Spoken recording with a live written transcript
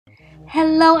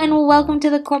Hello and welcome to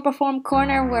the Corpoform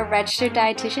Corner, where registered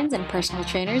dietitians and personal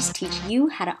trainers teach you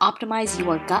how to optimize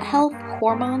your gut health,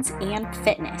 hormones, and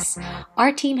fitness.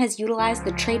 Our team has utilized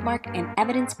the trademark and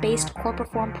evidence-based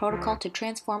Corpoform protocol to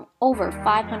transform over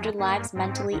 500 lives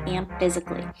mentally and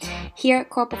physically. Here at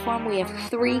Corpoform, we have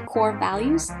three core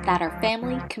values that are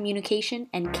family, communication,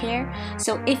 and care.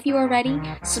 So if you are ready,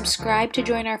 subscribe to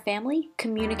join our family,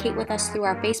 communicate with us through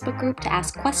our Facebook group to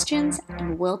ask questions,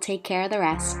 and we'll take care of the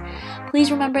rest.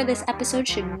 Please remember this episode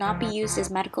should not be used as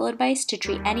medical advice to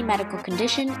treat any medical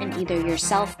condition in either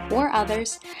yourself or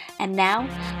others. And now,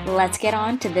 let's get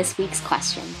on to this week's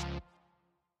question.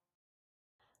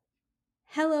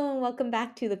 Hello and welcome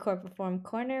back to the Corpoform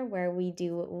Corner, where we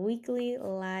do weekly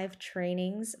live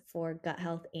trainings for gut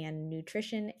health and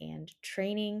nutrition and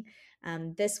training.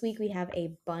 This week we have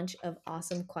a bunch of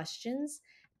awesome questions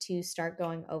to start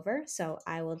going over, so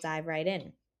I will dive right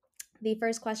in. The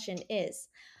first question is,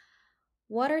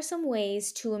 what are some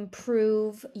ways to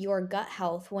improve your gut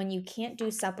health when you can't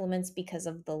do supplements because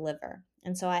of the liver?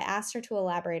 And so I asked her to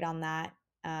elaborate on that.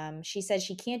 She said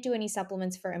she can't do any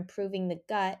supplements for improving the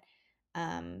gut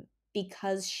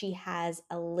because she has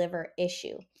a liver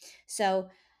issue. So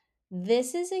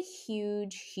this is a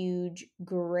huge,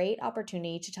 great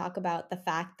opportunity to talk about the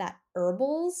fact that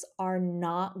herbals are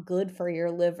not good for your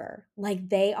liver. Like,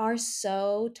 they are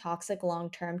so toxic long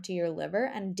term to your liver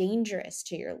and dangerous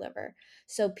to your liver.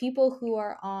 So people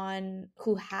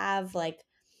who have like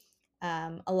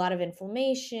a lot of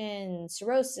inflammation,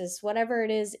 cirrhosis, whatever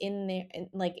it is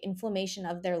like inflammation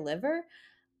of their liver,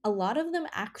 a lot of them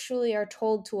actually are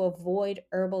told to avoid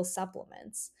herbal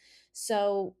supplements.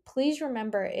 So please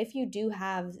remember, if you do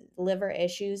have liver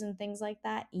issues and things like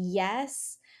that,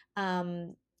 yes,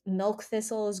 milk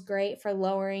thistle is great for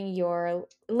lowering your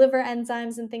liver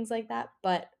enzymes and things like that.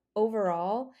 But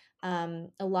overall, a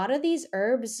lot of these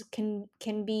herbs can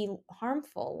be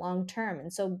harmful long term.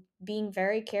 And so being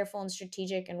very careful and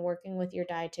strategic and working with your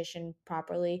dietitian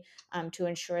properly to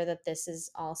ensure that this is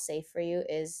all safe for you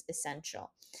is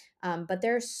essential. But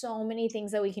there are so many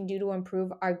things that we can do to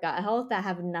improve our gut health that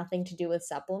have nothing to do with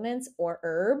supplements or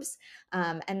herbs.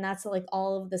 And that's like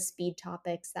all of the speed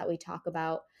topics that we talk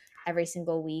about every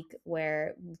single week,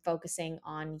 where focusing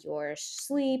on your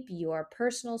sleep, your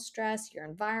personal stress, your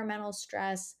environmental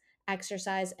stress,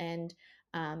 exercise, and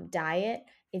diet.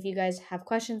 If you guys have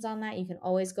questions on that, you can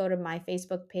always go to my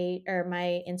Facebook page or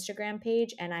my Instagram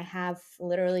page, and I have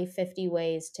literally 50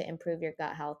 ways to improve your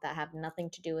gut health that have nothing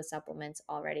to do with supplements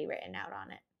already written out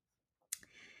on it.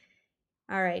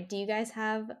 All right, do you guys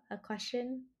have a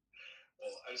question?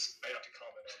 Well, I have to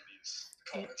comment on these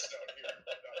comments down here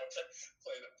about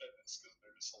Planet Fitness because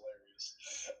they're just hilarious.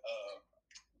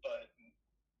 But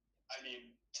I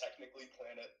mean, technically,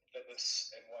 Planet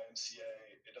Fitness and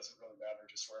YMCA, it doesn't really matter.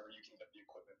 Just wherever you can get the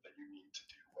equipment that you need to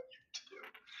do what you need to do.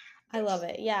 I love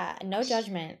it. Yeah, no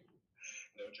judgment.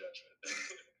 No judgment.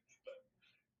 But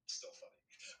still funny.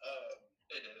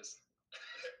 It is.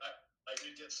 I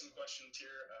did get some questions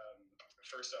here.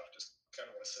 First off, just kind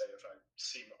of want to say, if I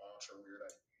seem off or weird, I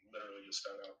literally just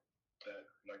found out that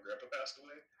my grandpa passed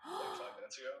away like 5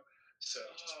 minutes ago. So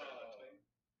just bear with me.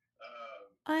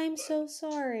 I'm so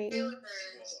sorry. Well,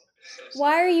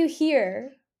 Why are you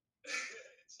here?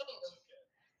 It's okay.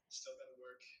 Still gotta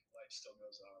work. Life still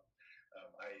goes on.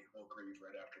 I will grieve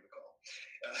right after the call.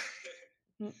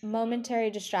 Momentary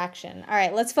distraction. All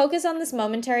right, let's focus on this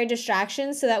momentary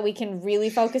distraction so that we can really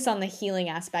focus on the healing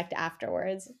aspect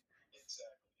afterwards.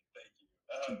 Exactly.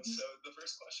 Thank you. So the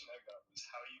first question I got was,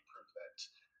 how do you prevent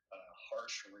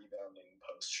harsh rebounding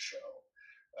post-show?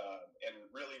 And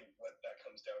really what that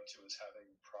comes down to is having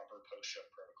proper post-show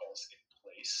protocols in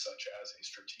place, such as a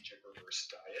strategic reverse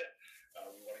diet.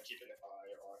 We want to keep an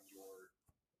eye on your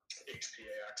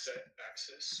HPA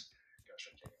axis. Gosh,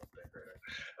 I can't even think right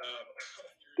now.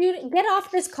 Dude, get off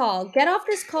this call. Get off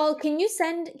this call. Can you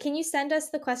send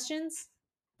us the questions?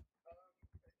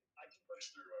 I can push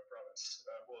through, I promise.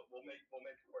 We'll make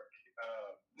it work.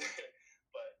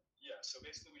 But yeah, so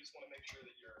basically we just want to make sure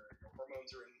that your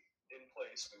hormones are in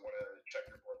place. We want to check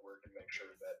your blood work and make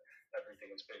sure that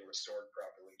everything is being restored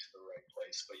properly to the right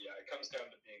place. But yeah, it comes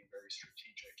down to being very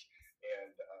strategic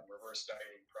and reverse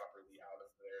dieting properly out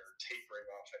of there, tapering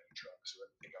off any drugs or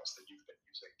anything else that you've been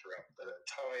using throughout the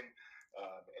time,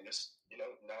 and just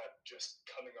not just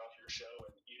coming off your show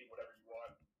and eating whatever you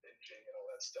want, binging and all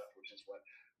that stuff, which is what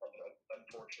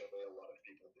unfortunately a lot of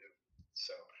people do.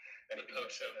 So, the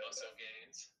post-show muscle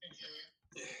gains.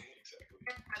 Yeah, exactly.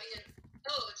 Having a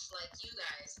coach like you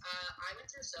guys, I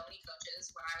went through so many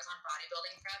coaches when I was on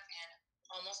bodybuilding prep, and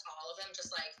almost all of them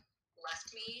just like left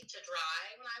me to dry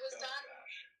when I was done.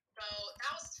 Gosh. So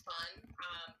that was fun.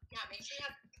 make sure you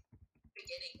have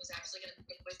beginning who's actually going to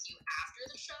stick with you after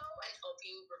the show and help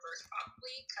you reverse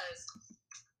properly, because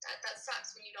that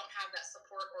sucks when you don't have that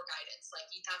support or guidance. Like,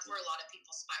 that's where a lot of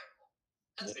people spiral.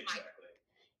 That's Exactly.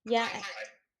 Yeah,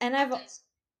 and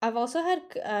I've also had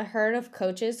heard of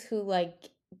coaches who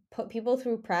like put people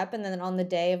through prep and then on the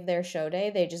day of their show day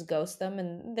they just ghost them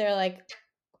and they're like,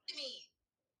 me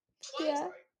twice. yeah,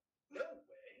 Right. No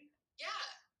way. Yeah,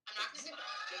 I'm not gonna say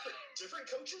Different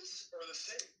coaches or the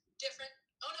same? Different.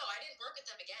 Oh no, I didn't work with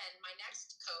them again. My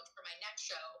next coach for my next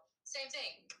show, same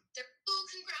thing. They're, ooh,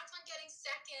 congrats on getting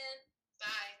second.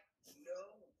 Bye.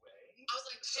 No way. I was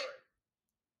like, sorry.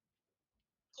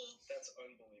 Cool. That's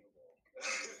unbelievable.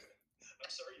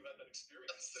 I'm sorry you had that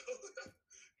experience though.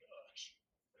 Gosh.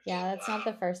 Yeah, that's not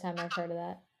the first time I've heard of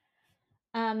that.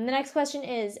 The next question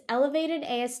is elevated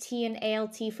AST and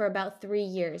ALT for about 3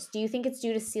 years. Do you think it's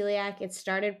due to celiac? It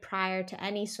started prior to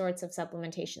any sorts of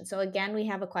supplementation. So again, we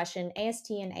have a question.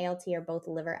 AST and ALT are both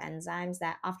liver enzymes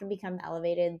that often become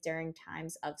elevated during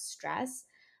times of stress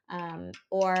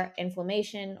or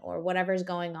inflammation or whatever's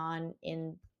going on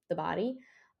in the body.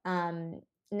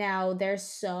 Now, there's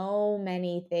so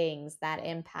many things that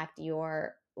impact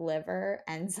your liver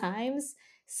enzymes.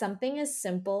 Something as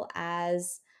simple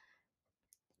as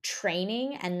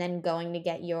training and then going to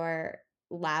get your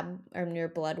lab or your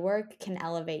blood work can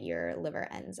elevate your liver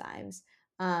enzymes.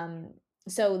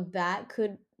 So that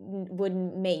would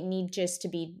need just to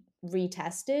be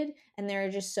retested, and there are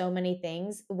just so many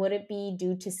things. Would it be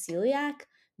due to celiac?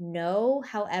 No.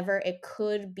 However, it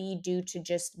could be due to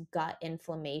just gut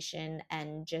inflammation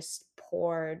and just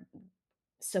poor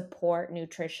support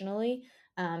nutritionally.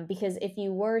 Because if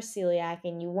you were celiac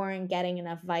and you weren't getting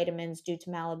enough vitamins due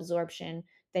to malabsorption,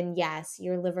 then yes,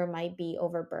 your liver might be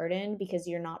overburdened because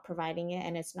you're not providing it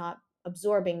and it's not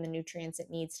absorbing the nutrients it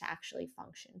needs to actually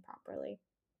function properly.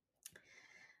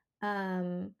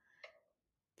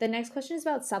 The next question is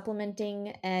about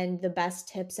supplementing and the best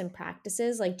tips and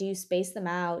practices. Like, do you space them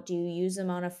out? Do you use them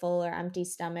on a full or empty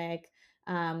stomach?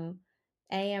 AM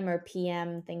or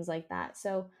PM, things like that.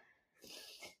 So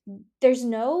there's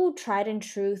no tried and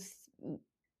truth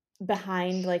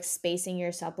behind like spacing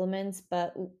your supplements,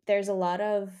 but there's a lot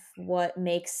of what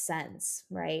makes sense,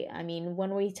 right? I mean,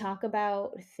 when we talk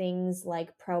about things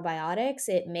like probiotics,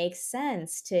 it makes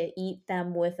sense to eat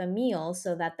them with a meal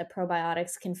so that the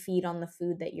probiotics can feed on the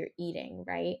food that you're eating,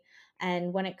 right?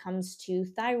 And when it comes to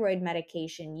thyroid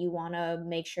medication, you want to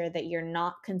make sure that you're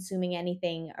not consuming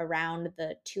anything around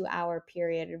the 2-hour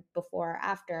period before or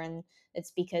after. And it's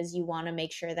because you want to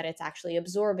make sure that it's actually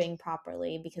absorbing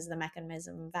properly because of the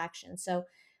mechanism of action. So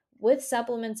with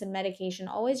supplements and medication,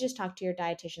 always just talk to your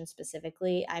dietitian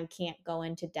specifically. I can't go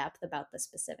into depth about the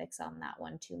specifics on that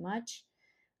one too much.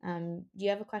 Do you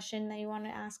have a question that you want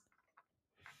to ask?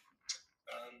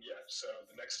 Yeah, so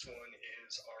the next one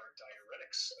is our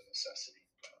diuretics a necessity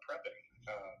prepping.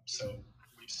 So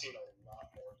we've seen a lot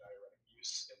more diuretic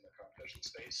use in the competition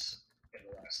space in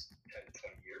the last 10 to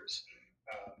 20 years.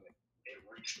 It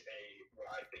reached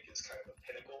what I think is kind of a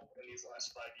pinnacle in these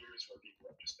last 5 years where people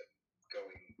have just been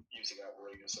using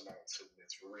outrageous amounts, and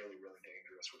it's really, really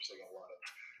dangerous. We're seeing a lot of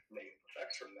negative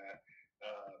effects from that.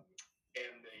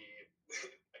 And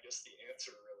I guess the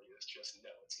answer really is just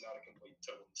no. It's not a complete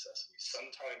total necessity.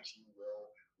 Sometimes you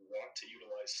will want to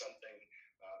utilize something.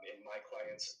 In my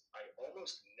clients, I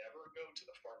almost never go to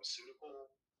the pharmaceutical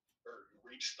or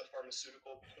reach the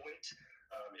pharmaceutical point.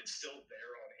 It's still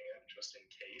there on hand just in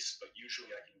case, but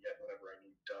usually I can get whatever I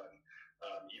need done,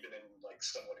 even in like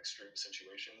somewhat extreme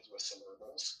situations with some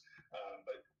herbals.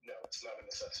 But no, it's not a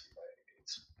necessity by any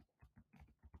means.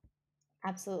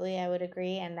 Absolutely, I would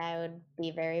agree, and I would be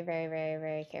very, very, very,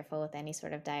 very careful with any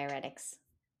sort of diuretics.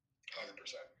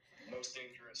 100%. Most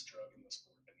dangerous drug in the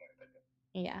sport, in my opinion.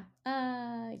 Yeah.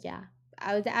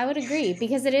 I would agree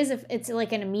because it's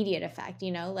like an immediate effect,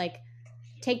 you know, like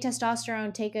take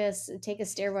testosterone, take a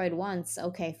steroid once,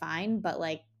 okay, fine, but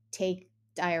like take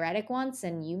diuretic once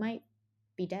and you might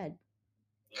be dead.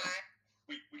 Yeah.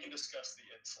 We can discuss the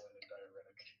insulin and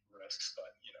diuretic risks,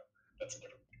 but you know, that's a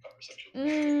different conversation.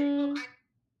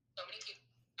 So many people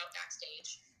out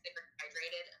backstage, they were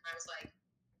dehydrated, and I was like,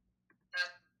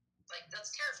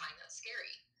 that's terrifying. That's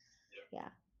scary. Yeah.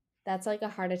 That's like a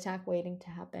heart attack waiting to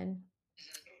happen.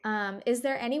 Is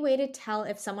there any way to tell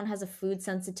if someone has a food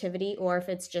sensitivity or if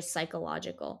it's just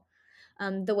psychological?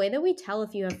 The way that we tell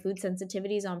if you have food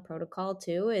sensitivities on protocol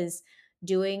too is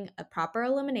doing a proper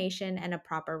elimination and a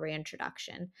proper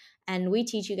reintroduction. And we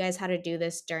teach you guys how to do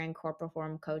this during Core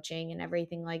Perform coaching and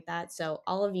everything like that. So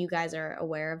all of you guys are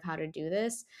aware of how to do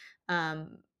this.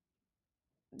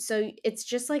 so it's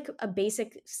just like a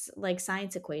basic like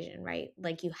science equation, right?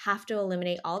 Like you have to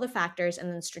eliminate all the factors and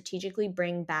then strategically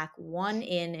bring back one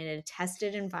in a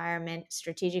tested environment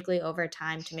strategically over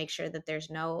time to make sure that there's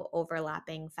no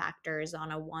overlapping factors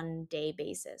on a 1 day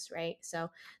basis, right? So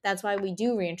that's why we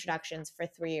do reintroductions for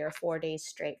 3 or 4 days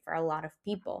straight for a lot of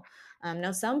people.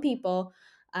 Now some people,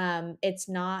 it's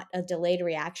not a delayed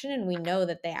reaction and we know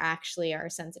that they actually are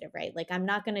sensitive, right? Like I'm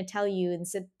not going to tell you and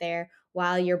sit there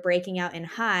while you're breaking out in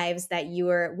hives that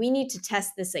we need to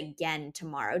test this again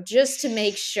tomorrow just to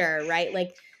make sure, right?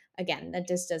 Like, again, that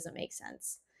just doesn't make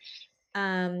sense.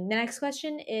 The next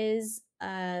question is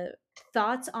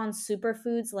thoughts on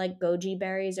superfoods like goji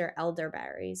berries or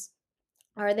elderberries.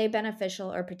 Are they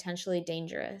beneficial or potentially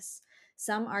dangerous?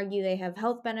 Some argue they have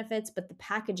health benefits, but the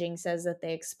packaging says that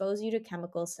they expose you to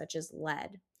chemicals such as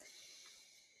lead.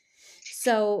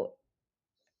 So,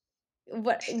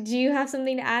 what do you have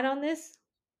something to add on this?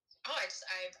 Oh, I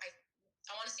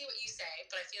want to see what you say,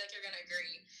 but I feel like you're gonna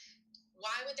agree. Why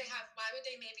would they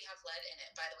maybe have lead in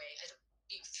it? By the way,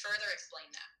 further explain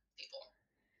that,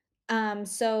 people.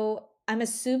 So I'm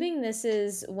assuming this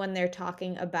is when they're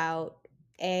talking about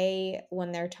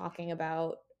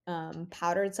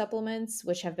powdered supplements,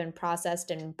 which have been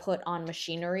processed and put on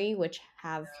machinery, which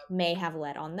may have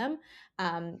lead on them.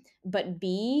 But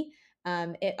B,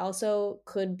 it also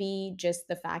could be just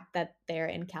the fact that they're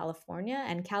in California,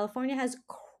 and California has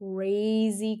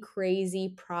crazy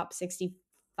Prop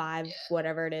 65,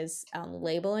 whatever it is,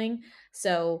 labeling.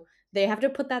 So they have to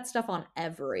put that stuff on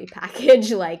every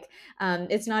package. Like,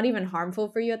 it's not even harmful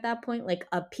for you at that point. Like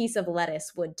a piece of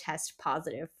lettuce would test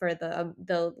positive for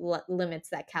the limits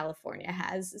that California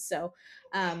has. So,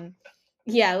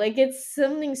 yeah, like it's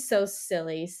something so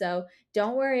silly. So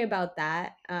don't worry about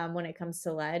that when it comes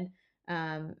to lead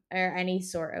or any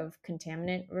sort of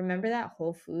contaminant. Remember that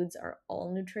whole foods are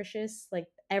all nutritious. Like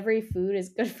every food is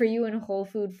good for you in whole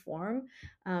food form.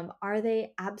 Are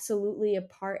they absolutely a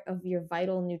part of your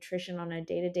vital nutrition on a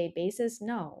day-to-day basis?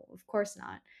 No, of course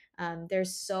not.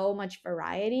 There's so much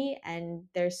variety and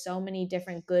there's so many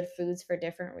different good foods for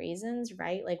different reasons,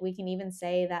 right? Like we can even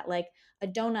say that like a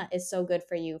donut is so good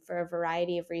for you for a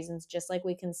variety of reasons, just like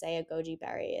we can say a goji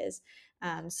berry is.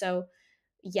 So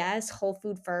yes, whole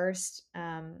food first,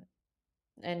 and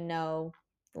no,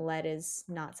 lead is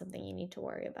not something you need to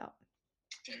worry about.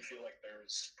 Do you feel like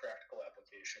there's practical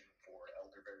application for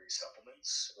elderberry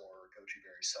supplements or goji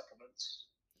berry supplements?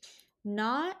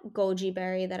 Not goji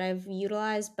berry that I've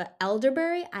utilized, but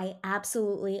elderberry, I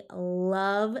absolutely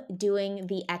love doing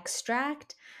the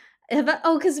extract.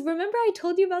 Because remember I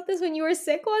told you about this when you were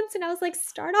sick once, and I was like,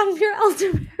 start on your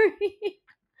elderberry.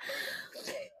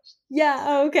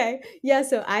 Yeah, okay. Yeah,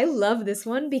 so I love this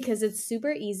one because it's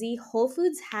super easy. Whole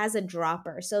Foods has a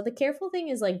dropper. So the careful thing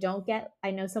is like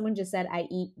I know someone just said I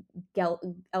eat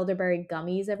elderberry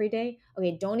gummies every day.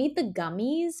 Okay, don't eat the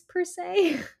gummies per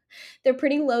se. They're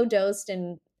pretty low dosed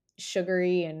and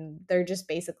sugary and they're just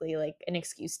basically like an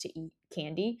excuse to eat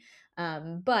candy.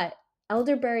 But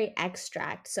elderberry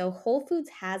extract. So Whole Foods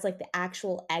has like the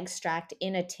actual extract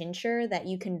in a tincture that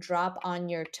you can drop on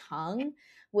your tongue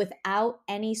without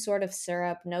any sort of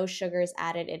syrup, no sugars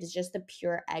added. It is just the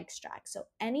pure extract. So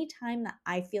anytime that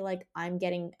I feel like I'm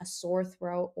getting a sore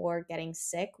throat or getting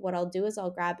sick, what I'll do is I'll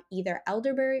grab either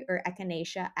elderberry or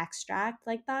echinacea extract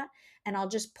like that, and I'll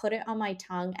just put it on my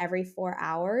tongue every 4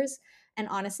 hours. And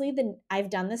honestly, I've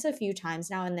done this a few times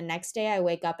now, and the next day I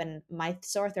wake up and my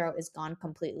sore throat is gone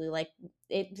completely. Like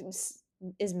it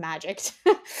is magic.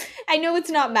 I know it's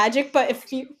not magic, but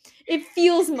it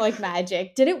feels like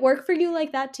magic. Did it work for you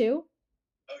like that too?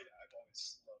 Oh yeah, I've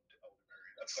always loved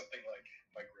elderberry. That's something like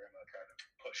my grandma kind of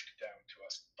pushed down to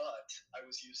us. But I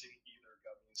was using either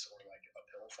gummies or like a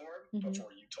pill form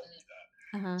before you told me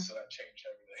that. So that changed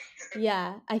everything.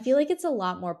 Yeah, I feel like it's a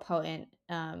lot more potent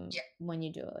when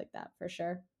you do it like that, for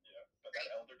sure. Yeah, but that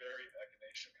elderberry and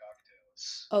echinacea cocktail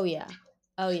is Oh yeah. magical.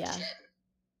 Oh yeah.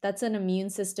 That's an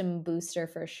immune system booster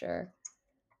for sure.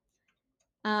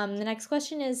 The next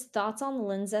question is thoughts on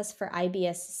Linzess for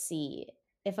IBS-C.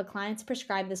 If a client's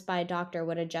prescribed this by a doctor,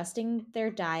 would adjusting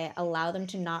their diet allow them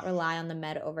to not rely on the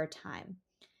med over time?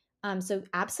 So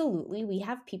absolutely, we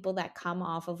have people that come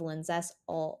off of Linzess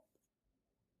all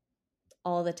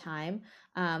the time.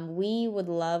 We would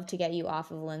love to get you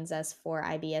off of Linzess for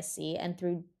IBS-C, and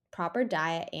through proper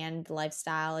diet and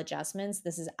lifestyle adjustments,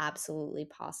 this is absolutely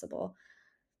possible.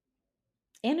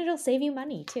 And it'll save you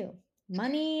money too.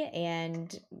 Money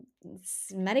and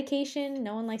medication.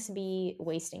 No one likes to be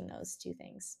wasting those two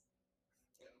things.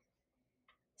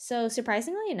 So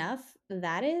surprisingly enough,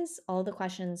 that is all the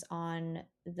questions on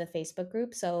the Facebook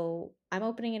group. So I'm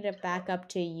opening it back up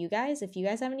to you guys if you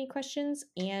guys have any questions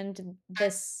and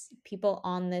this people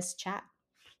on this chat.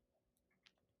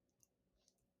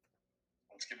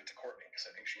 Let's give it to Courtney because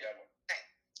I think she had one.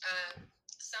 Okay.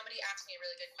 Somebody asked me a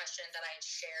really good question that I had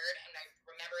shared, and I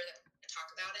remember that we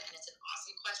talked about it, and it's an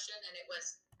awesome question, and it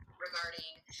was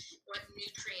regarding what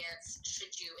nutrients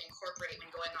should you incorporate when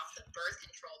going off the birth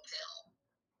control pill.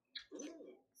 Ooh.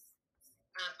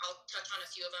 I'll touch on a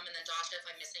few of them, and then Josh, if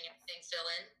I'm missing anything, fill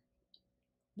in.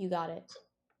 You got it.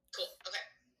 Cool. Okay.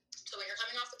 So when you're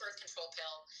coming off the birth control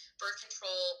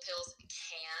pills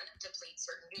can deplete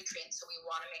certain nutrients. So we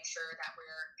want to make sure that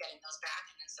we're getting those back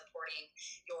and then supporting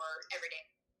your everyday,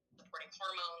 supporting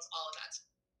hormones, all of that.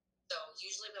 So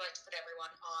usually we like to put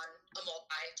everyone on a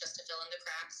multi just to fill in the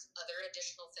cracks. Other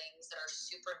additional things that are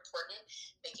super important,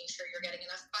 making sure you're getting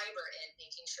enough fiber in,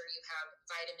 making sure you have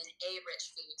vitamin A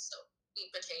rich foods, so sweet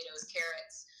potatoes,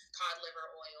 carrots, cod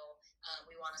liver oil.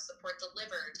 We want to support the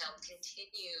liver to help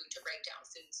continue to break down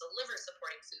foods. So liver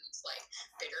supporting foods like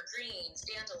bitter greens,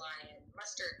 dandelion,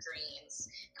 mustard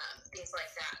greens, things like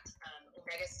that.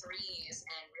 Omega-3s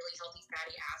and really healthy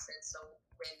fatty acids. So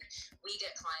when we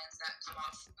get clients that come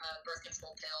off a birth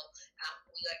control pill,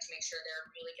 we like to make sure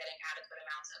they're really getting adequate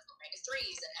amounts of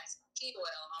omega-3s and MCT oil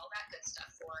and all that good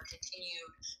stuff for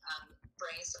continued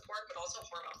brain support, but also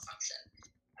hormone function.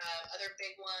 Other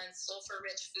big ones,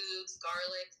 sulfur-rich foods,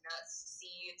 garlic, nuts,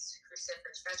 seeds,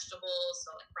 cruciferous vegetables,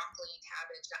 so like broccoli,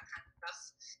 cabbage, that kind of stuff.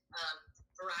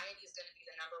 Variety is going to be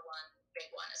the number one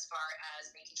big one as far as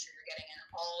making sure you're getting in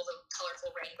all the colorful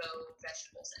rainbow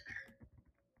vegetables in there.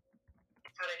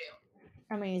 How'd I do?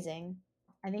 Amazing.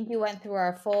 I think you went through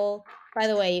our full, by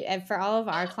the way, and for all of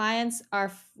our clients,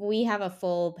 we have a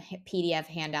full PDF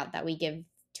handout that we give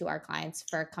to our clients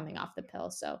for coming off the pill.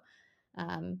 So,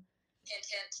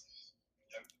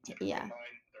 yeah. They're in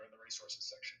the resources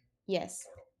section. Yes.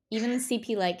 Even the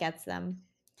CP Light gets them.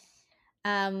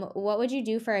 What would you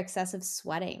do for excessive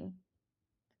sweating?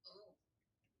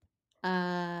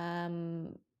 I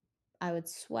would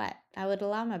sweat. I would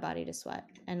allow my body to sweat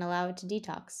and allow it to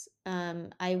detox.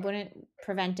 I wouldn't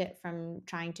prevent it from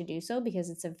trying to do so because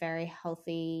it's a very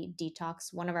healthy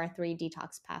detox, one of our 3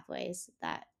 detox pathways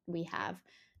that we have: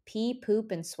 pee, poop,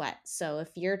 and sweat. So if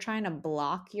you're trying to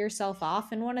block yourself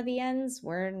off in one of the ends,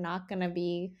 we're not going to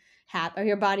be happy, or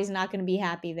your body's not going to be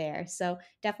happy there. So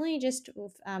definitely just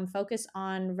focus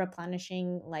on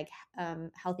replenishing like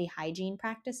healthy hygiene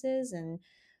practices and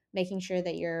making sure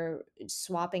that you're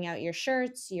swapping out your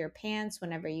shirts, your pants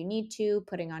whenever you need to,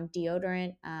 putting on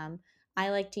deodorant. I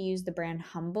like to use the brand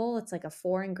Humble. It's like a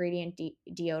 4-ingredient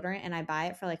deodorant, and I buy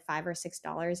it for like $5 or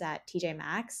 $6 at TJ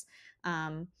Maxx.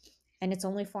 And it's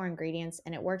only 4 ingredients,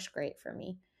 and it works great for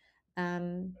me.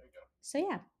 So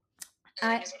yeah.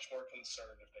 I'm much more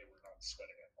concerned if they were not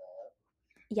sweating at all.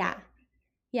 Yeah.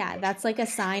 Yeah, that's like a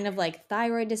sign of like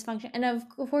thyroid dysfunction. And of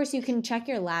course you can check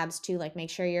your labs too, like make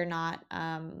sure you're not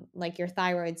like your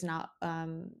thyroid's not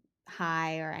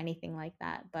high or anything like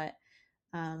that. But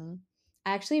I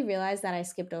actually realized that I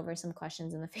skipped over some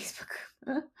questions in the Facebook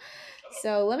group.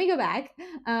 So let me go back.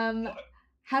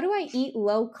 How do I eat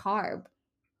low carb?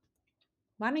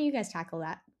 Why don't you guys tackle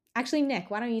that? Actually,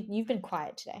 Nick, why don't you've been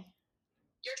quiet today.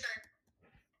 Your turn.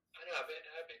 I know, I've been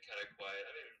kind of quiet. I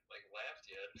haven't even like laughed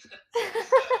yet.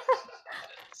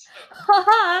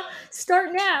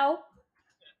 Start now.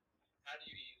 How do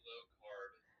you eat low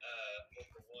carb? Well,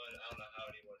 for one, I don't know how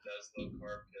anyone does low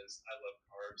carb because I love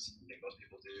carbs. I think most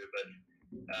people do. But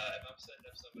if I'm setting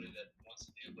up somebody that wants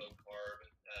to do low carb,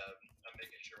 I'm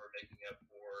making sure we're making up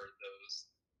for those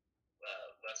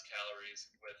less calories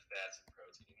with fats and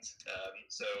proteins.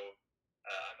 So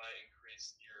I might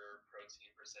increase your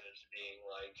protein percentage to being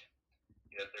like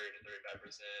 30 to 35%,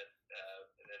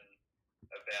 and then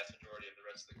a vast majority of the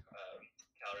rest of the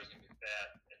calories are going to be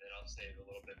fat, and then I'll save a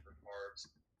little bit for carbs.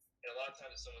 And a lot of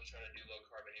times if someone's trying to do low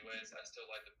carb anyways, I still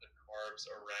like to put carbs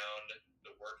around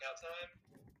the workout time,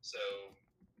 so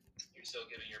you're still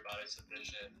giving your body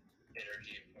sufficient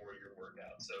energy for your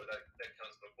workout. So that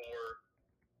comes before,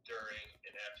 during,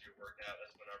 and after your workout.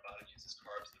 That's when our body uses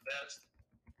carbs the best,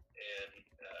 and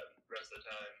the rest of the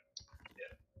time,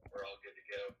 yeah, we're all good to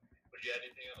go. Would you add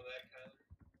anything on that, Kyler?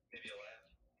 Maybe a laugh?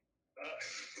 Not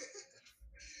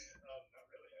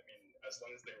really. I mean, as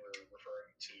long as they were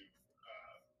referring to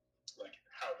like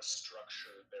how to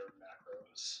structure their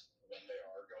macros when they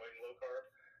are going low carb.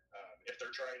 If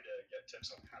they're trying to get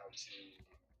tips on how to,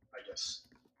 I guess,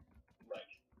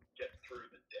 like get through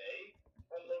the day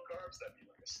on low carbs, that'd be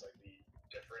like a slightly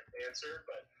different answer.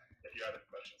 But if you have any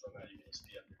questions on that, you can just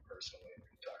DM me personally and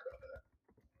we can talk about that.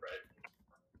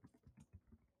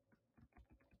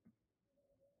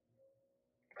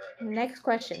 All right. Next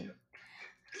question.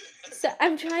 So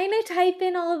I'm trying to type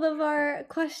in all of our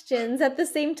questions at the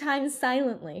same time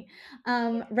silently.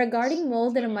 Regarding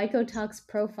mold in a mycotox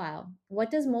profile,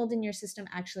 what does mold in your system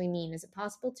actually mean? Is it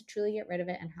possible to truly get rid of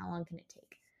it, and how long can it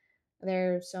take?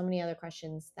 There are so many other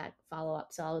questions that follow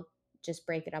up, so I'll just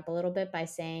break it up a little bit by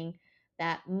saying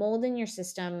that mold in your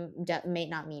system may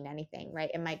not mean anything,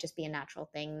 right? It might just be a natural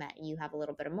thing that you have a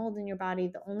little bit of mold in your body.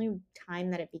 The only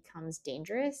time that it becomes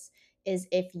dangerous is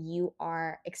if you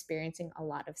are experiencing a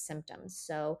lot of symptoms.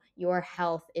 So your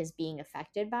health is being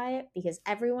affected by it, because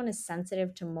everyone is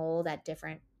sensitive to mold at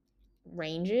different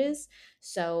ranges.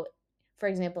 So, for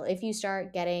example, if you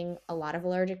start getting a lot of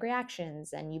allergic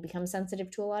reactions and you become sensitive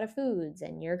to a lot of foods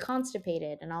and you're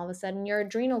constipated and all of a sudden your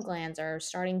adrenal glands are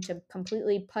starting to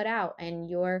completely put out and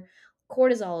your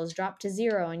cortisol is dropped to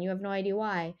zero and you have no idea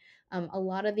why, a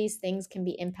lot of these things can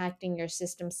be impacting your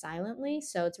system silently.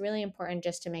 So it's really important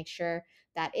just to make sure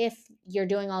that if you're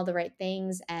doing all the right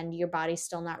things and your body's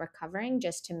still not recovering,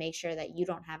 just to make sure that you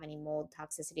don't have any mold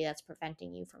toxicity that's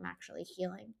preventing you from actually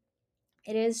healing.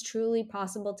 It is truly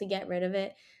possible to get rid of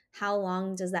it. How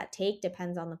long does that take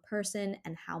depends on the person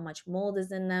and how much mold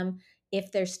is in them.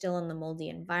 If they're still in the moldy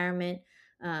environment,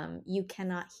 you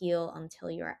cannot heal until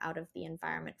you're out of the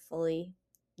environment fully.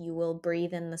 You will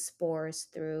breathe in the spores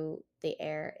through the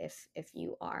air if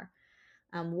you are.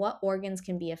 What organs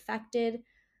can be affected?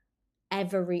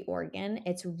 Every organ.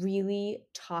 It's really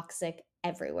toxic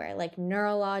everywhere, like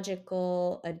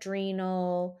neurological,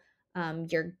 adrenal,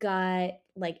 your gut,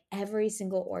 like every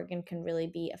single organ can really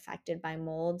be affected by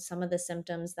mold. Some of the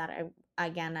symptoms that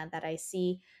I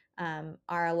see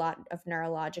are a lot of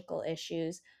neurological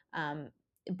issues,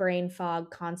 brain fog,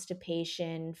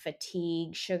 constipation,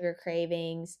 fatigue, sugar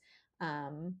cravings.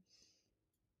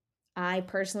 I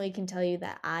personally can tell you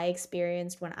that I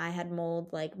experienced when I had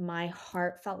mold, like my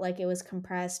heart felt like it was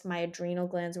compressed, my adrenal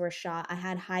glands were shot, I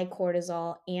had high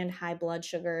cortisol and high blood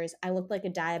sugars. I looked like a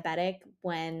diabetic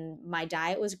when my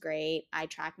diet was great. I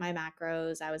tracked my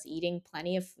macros, I was eating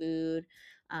plenty of food.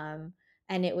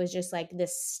 And it was just like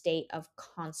this state of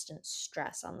constant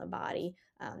stress on the body,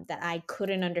 that I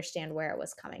couldn't understand where it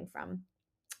was coming from.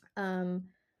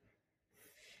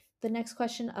 The next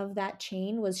question of that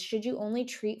chain was, should you only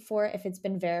treat for it if it's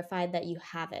been verified that you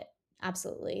have it?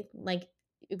 Absolutely. Like,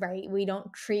 right, we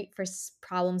don't treat for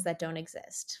problems that don't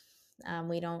exist.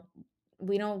 We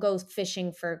don't go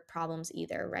fishing for problems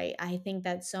either, right? I think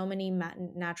that so many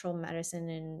natural medicine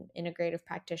and integrative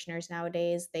practitioners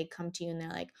nowadays, they come to you and they're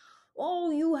like, oh,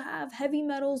 you have heavy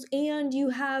metals and you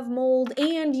have mold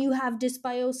and you have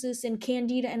dysbiosis and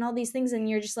candida and all these things, and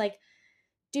you're just like,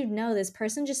 dude, no, this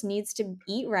person just needs to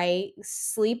eat right,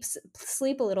 sleep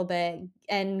a little bit,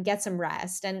 and get some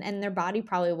rest, and their body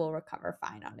probably will recover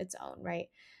fine on its own, right?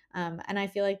 And I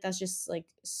feel like that's just like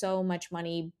so much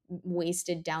money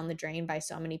wasted down the drain by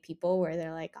so many people, where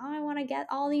they're like, oh, I want to get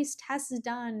all these tests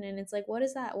done, and it's like, what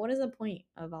is that? What is the point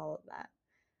of all of that?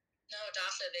 No,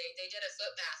 Dasha, they did a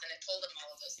foot bath and it told them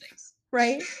all of those things.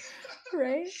 Right.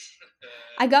 Right.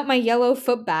 I got my yellow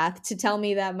foot bath to tell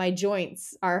me that my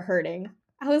joints are hurting.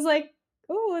 I was like,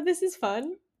 oh, this is fun.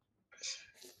 Was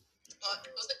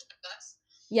it $20?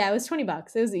 Yeah, it was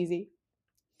 $20. It was easy.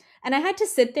 And I had to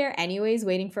sit there anyways,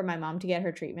 waiting for my mom to get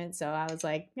her treatment. So I was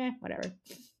like, whatever. I was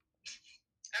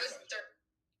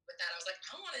with that. I was like,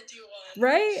 I want to do one.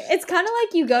 Right? It's kind of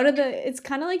like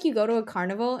you go to a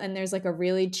carnival and there's like a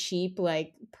really cheap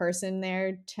like person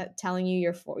there telling you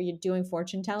you're doing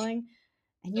fortune telling,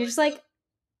 and you're just like,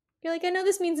 I know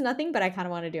this means nothing, but I kind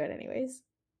of want to do it anyways.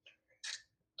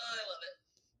 Oh, I love it.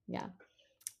 Yeah.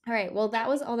 All right. Well, that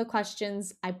was all the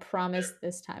questions I promised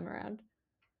this time around.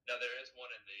 Now there is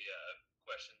one in the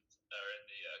questions or in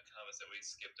the comments that we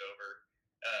skipped over.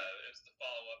 It was the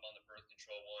follow up on the birth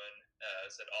control one.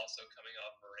 It said also coming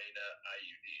off Mirena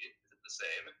IUD. Is it the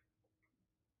same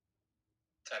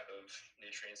type of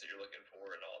nutrients that you're looking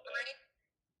for and all that? Right.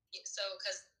 So,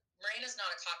 because Mirena is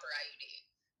not a copper IUD,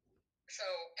 so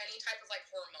any type of like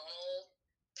hormonal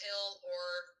pill or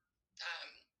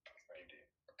IUD.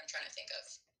 I'm trying to think of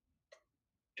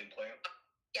Implant.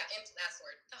 Yeah, that's the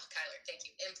word. Oh, Kyler, thank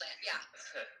you. Implant. Yeah.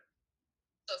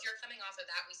 So if you're coming off of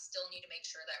that, we still need to make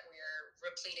sure that we're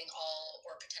repleting all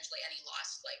or potentially any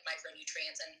lost like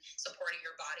micronutrients and supporting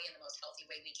your body in the most healthy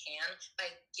way we can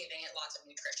by giving it lots of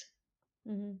nutrition.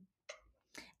 Mm-hmm.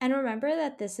 And remember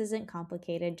that this isn't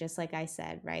complicated, just like I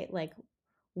said, right? Like,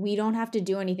 we don't have to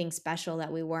do anything special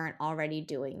that we weren't already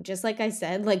doing. Just like I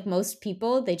said, like most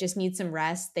people, they just need some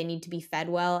rest, they need to be fed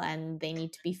well, and they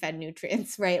need to be fed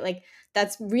nutrients, right? Like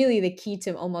that's really the key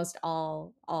to almost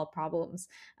all problems.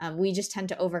 We just tend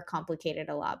to overcomplicate it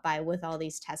a lot by with all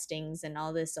these testings and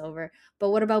all this over.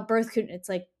 But what about it's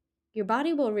like your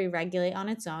body will re-regulate on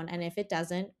its own, and if it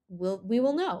doesn't, we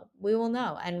will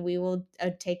know, and we will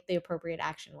take the appropriate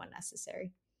action when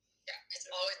necessary. Yeah, it's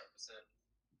always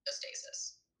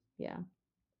stasis. Yeah.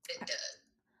 It does.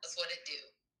 That's what it do.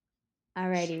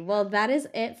 Alrighty. Well, that is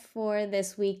it for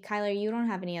this week. Kyler, you don't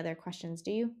have any other questions,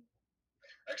 do you?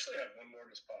 I actually had one more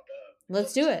just pop up.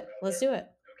 Let's do it. Let's do it.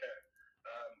 Okay.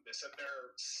 They said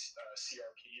their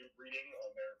CRP reading on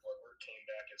their blood work came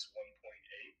back as 1.8,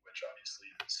 which obviously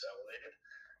is elevated.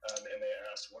 And they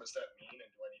asked, what does that mean, and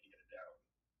do I need to get it down?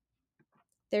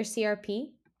 Their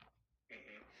CRP?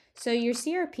 So your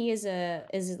CRP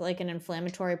is like an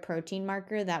inflammatory protein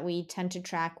marker that we tend to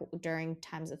track during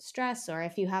times of stress, or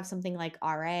if you have something like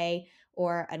RA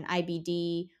or an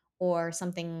IBD or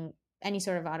something, any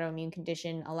sort of autoimmune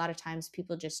condition. A lot of times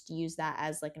people just use that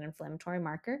as like an inflammatory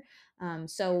marker.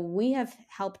 So we have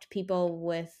helped people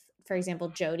with, for example,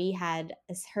 Jody had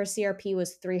her CRP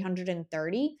was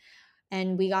 330,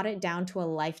 and we got it down to a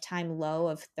lifetime low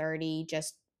of 30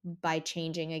 just by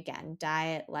changing again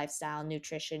diet, lifestyle,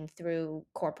 nutrition through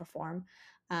Core Perform.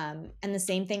 And the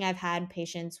same thing, I've had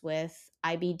patients with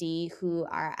IBD who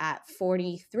are at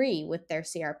 43 with their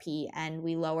CRP, and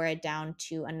we lower it down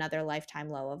to another lifetime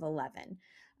low of 11.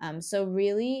 So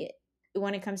really,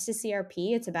 when it comes to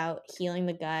CRP, it's about healing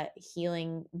the gut,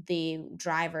 healing the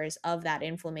drivers of that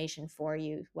inflammation for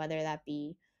you, whether that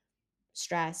be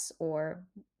stress or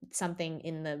something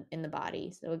in the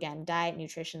body. So again, diet,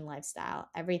 nutrition, lifestyle,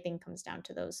 everything comes down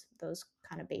to those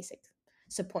kind of basic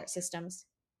support systems.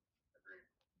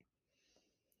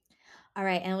 All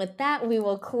right, and with that, we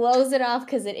will close it off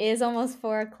because it is almost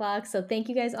 4 o'clock. So thank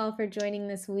you guys all for joining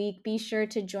this week. Be sure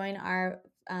to join our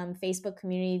Facebook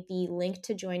community. The link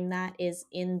to join that is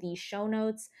in the show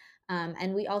notes.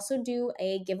 And we also do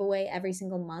a giveaway every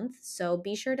single month. So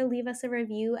be sure to leave us a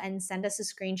review and send us a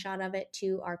screenshot of it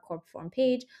to our Core Perform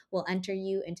page. We'll enter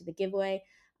you into the giveaway.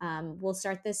 We'll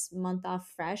start this month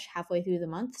off fresh halfway through the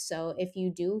month. So if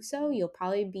you do so, you'll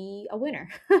probably be a winner.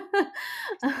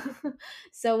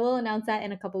 So we'll announce that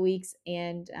in a couple weeks.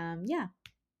 And yeah,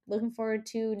 looking forward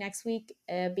to next week.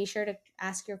 Be sure to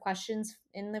ask your questions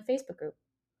in the Facebook group.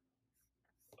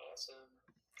 Awesome.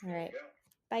 All right.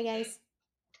 Bye, guys.